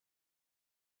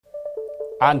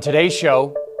On today's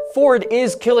show, Ford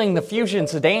is killing the Fusion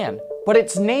sedan, but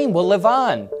its name will live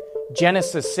on.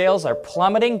 Genesis sales are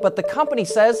plummeting, but the company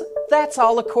says that's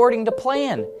all according to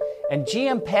plan. And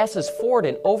GM passes Ford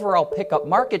in overall pickup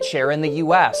market share in the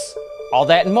U.S. All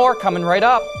that and more coming right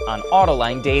up on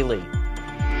Autoline Daily.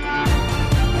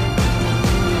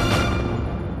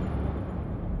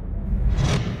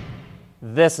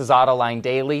 This is Autoline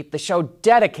Daily, the show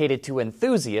dedicated to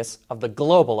enthusiasts of the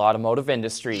global automotive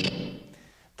industry.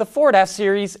 The Ford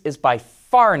F-Series is by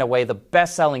far and away the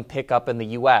best-selling pickup in the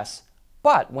U.S.,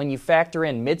 but when you factor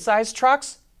in mid-size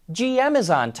trucks, GM is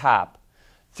on top.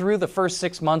 Through the first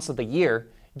 6 months of the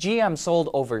year, GM sold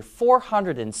over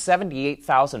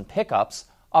 478,000 pickups,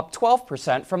 up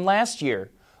 12% from last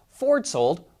year. Ford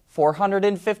sold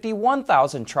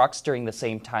 451,000 trucks during the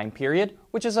same time period,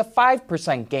 which is a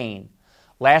 5% gain.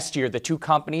 Last year, the two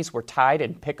companies were tied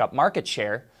in pickup market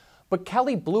share, but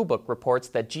Kelley Blue Book reports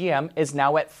that GM is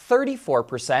now at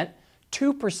 34%,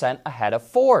 2% ahead of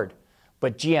Ford.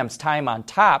 But GM's time on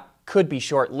top could be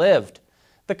short-lived.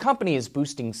 The company is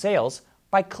boosting sales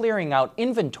by clearing out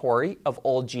inventory of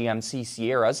old GMC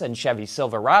Sierras and Chevy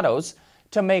Silverados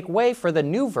to make way for the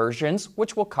new versions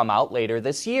which will come out later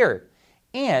this year.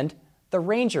 And the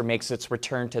Ranger makes its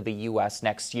return to the U.S.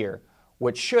 next year,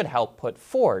 which should help put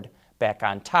Ford back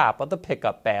on top of the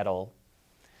pickup battle.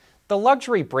 The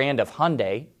luxury brand of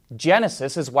Hyundai,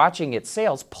 Genesis, is watching its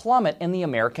sales plummet in the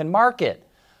American market.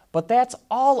 But that's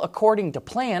all according to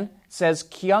plan, says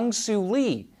Kyung-Soo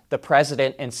Lee, the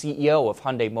president and CEO of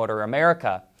Hyundai Motor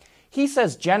America. He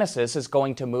says Genesis is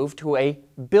going to move to a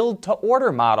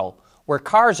build-to-order model, where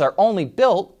cars are only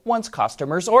built once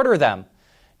customers order them.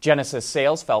 Genesis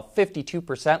sales fell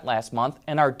 52% last month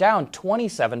and are down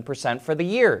 27% for the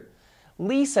year.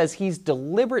 Lee says he's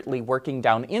deliberately working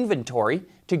down inventory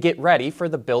to get ready for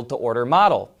the build-to-order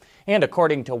model. And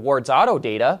according to Ward's Auto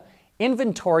data,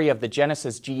 inventory of the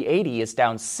Genesis G80 is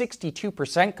down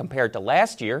 62% compared to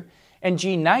last year, and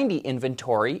G90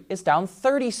 inventory is down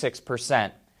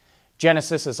 36%.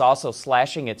 Genesis is also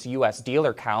slashing its U.S.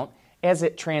 dealer count as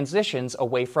it transitions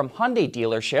away from Hyundai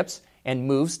dealerships and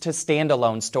moves to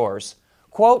standalone stores.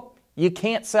 Quote, "You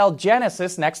can't sell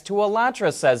Genesis next to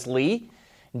Elantra," says Lee.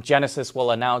 Genesis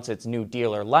will announce its new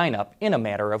dealer lineup in a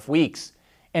matter of weeks,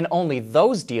 and only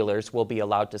those dealers will be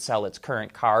allowed to sell its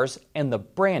current cars and the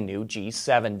brand new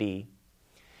G70.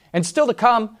 And still to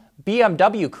come,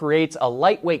 BMW creates a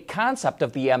lightweight concept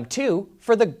of the M2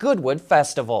 for the Goodwood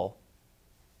Festival.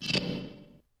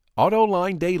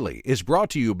 Autoline Daily is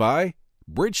brought to you by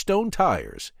Bridgestone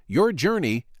Tires, your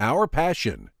journey, our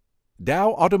passion.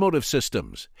 Dow Automotive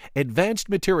Systems, advanced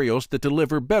materials that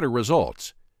deliver better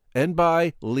results. And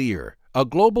by Lear, a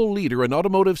global leader in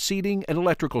automotive seating and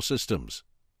electrical systems.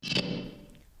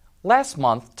 Last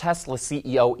month, Tesla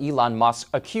CEO Elon Musk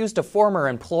accused a former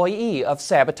employee of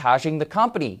sabotaging the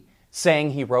company,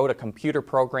 saying he wrote a computer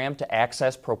program to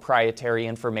access proprietary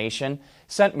information,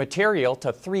 sent material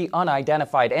to 3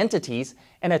 unidentified entities,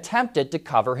 and attempted to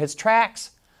cover his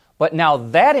tracks. But now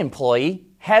that employee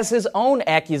has his own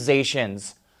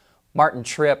accusations. Martin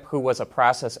Tripp, who was a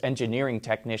process engineering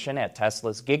technician at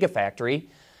Tesla's Gigafactory,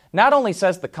 not only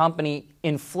says the company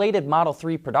inflated Model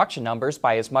 3 production numbers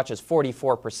by as much as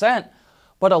 44%,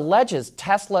 but alleges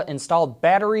Tesla installed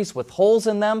batteries with holes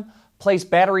in them, placed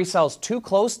battery cells too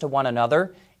close to one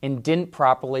another, and didn't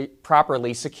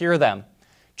properly secure them.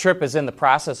 Tripp is in the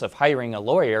process of hiring a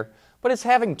lawyer, but is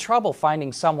having trouble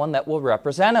finding someone that will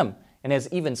represent him, and has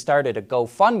even started a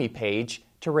GoFundMe page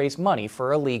to raise money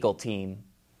for a legal team.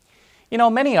 You know,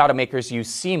 many automakers use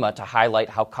SEMA to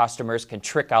highlight how customers can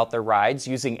trick out their rides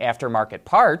using aftermarket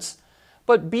parts,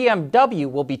 but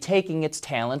BMW will be taking its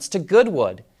talents to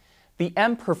Goodwood. The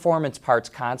M Performance Parts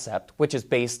concept, which is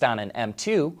based on an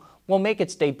M2, will make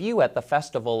its debut at the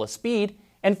Festival of Speed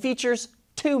and features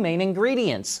 2 main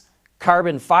ingredients,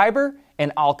 carbon fiber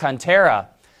and Alcantara.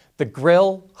 The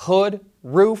grille, hood,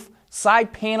 roof,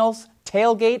 side panels,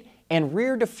 tailgate, and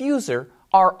rear diffuser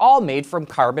are all made from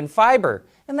carbon fiber.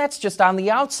 And that's just on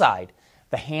the outside.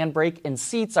 The handbrake and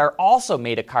seats are also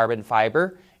made of carbon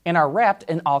fiber and are wrapped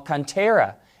in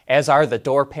Alcantara, as are the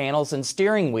door panels and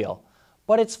steering wheel.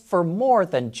 But it's for more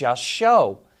than just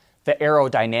show. The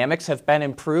aerodynamics have been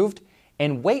improved,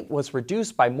 and weight was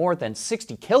reduced by more than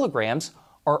 60 kilograms,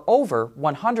 or over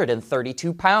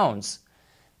 132 pounds.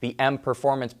 The M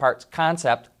Performance Parts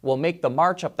concept will make the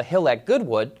march up the hill at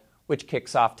Goodwood, which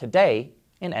kicks off today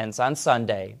and ends on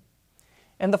Sunday.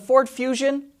 And the Ford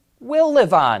Fusion will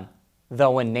live on,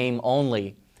 though in name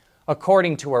only.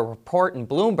 According to a report in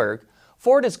Bloomberg,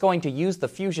 Ford is going to use the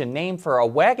Fusion name for a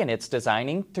wagon it's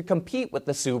designing to compete with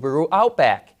the Subaru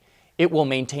Outback. It will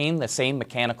maintain the same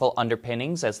mechanical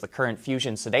underpinnings as the current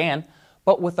Fusion sedan,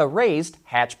 but with a raised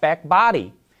hatchback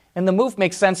body. And the move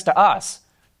makes sense to us.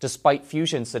 Despite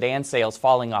Fusion sedan sales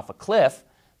falling off a cliff,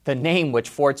 the name which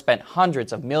Ford spent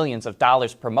hundreds of millions of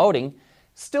dollars promoting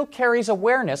still carries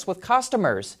awareness with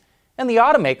customers. And the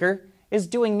automaker is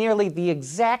doing nearly the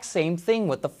exact same thing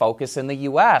with the Focus in the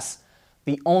US.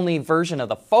 The only version of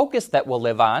the Focus that will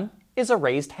live on is a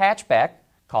raised hatchback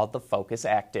called the Focus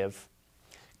Active.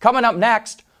 Coming up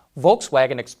next,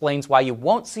 Volkswagen explains why you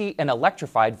won't see an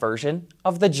electrified version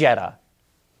of the Jetta.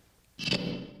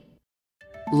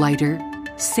 Lighter,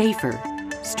 safer,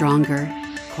 stronger,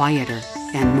 quieter,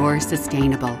 and more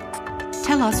sustainable.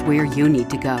 Tell us where you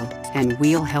need to go, and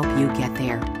we'll help you get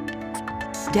there.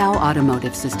 Dow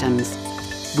Automotive Systems.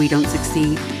 We don't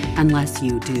succeed unless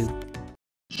you do.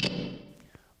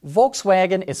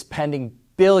 Volkswagen is spending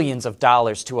billions of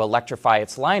dollars to electrify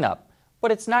its lineup,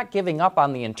 but it's not giving up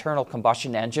on the internal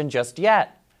combustion engine just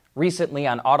yet. Recently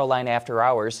on Autoline After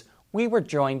Hours, we were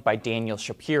joined by Daniel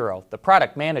Shapiro, the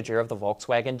product manager of the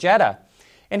Volkswagen Jetta,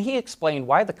 and he explained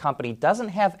why the company doesn't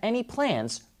have any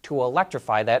plans to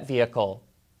electrify that vehicle.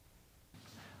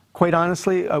 Quite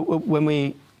honestly, when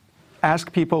we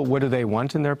ask people what do they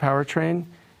want in their powertrain,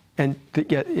 and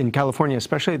in California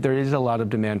especially, there is a lot of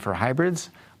demand for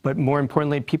hybrids, but more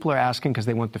importantly, people are asking because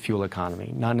they want the fuel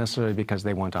economy, not necessarily because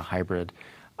they want a hybrid.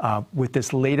 With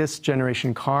this latest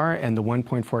generation car and the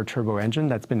 1.4 turbo engine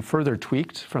that's been further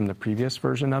tweaked from the previous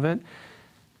version of it,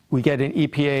 we get an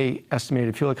EPA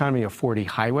estimated fuel economy of 40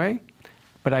 highway,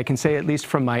 but I can say, at least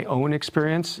from my own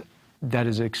experience, that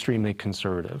is extremely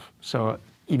conservative. So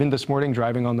even this morning,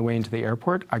 driving on the way into the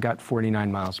airport, I got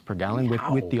 49 miles per gallon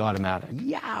with the automatic.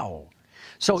 Yow.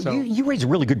 So you raise a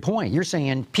really good point. You're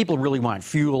saying people really want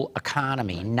fuel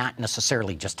economy, not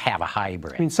necessarily just have a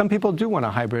hybrid. I mean, some people do want a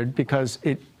hybrid because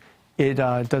it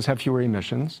does have fewer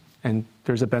emissions, and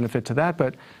there's a benefit to that.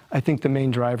 But I think the main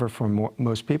driver for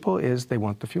most people is they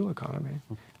want the fuel economy.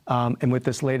 And with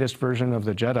this latest version of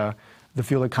the Jetta, the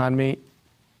fuel economy,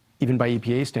 even by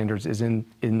EPA standards, is in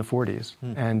the 40s.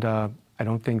 And I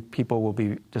don't think people will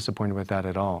be disappointed with that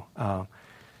at all.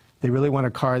 They really want a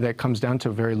car that comes down to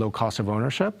a very low cost of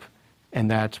ownership,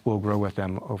 and that will grow with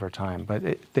them over time. But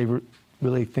they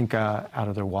really think out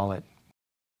of their wallet.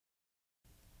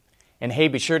 And hey,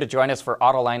 be sure to join us for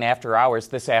Autoline After Hours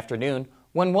this afternoon,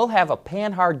 when we'll have a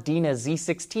Panhard Dina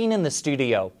Z16 in the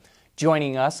studio.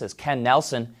 Joining us is Ken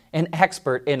Nelson, an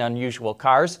expert in unusual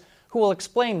cars, who will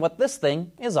explain what this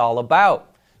thing is all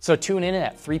about. So tune in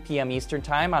at 3 p.m. Eastern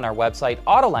Time on our website,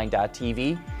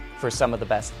 Autoline.tv, for some of the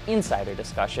best insider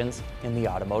discussions in the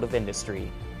automotive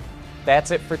industry. That's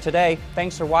it for today.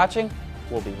 Thanks for watching.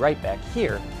 We'll be right back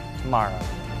here tomorrow.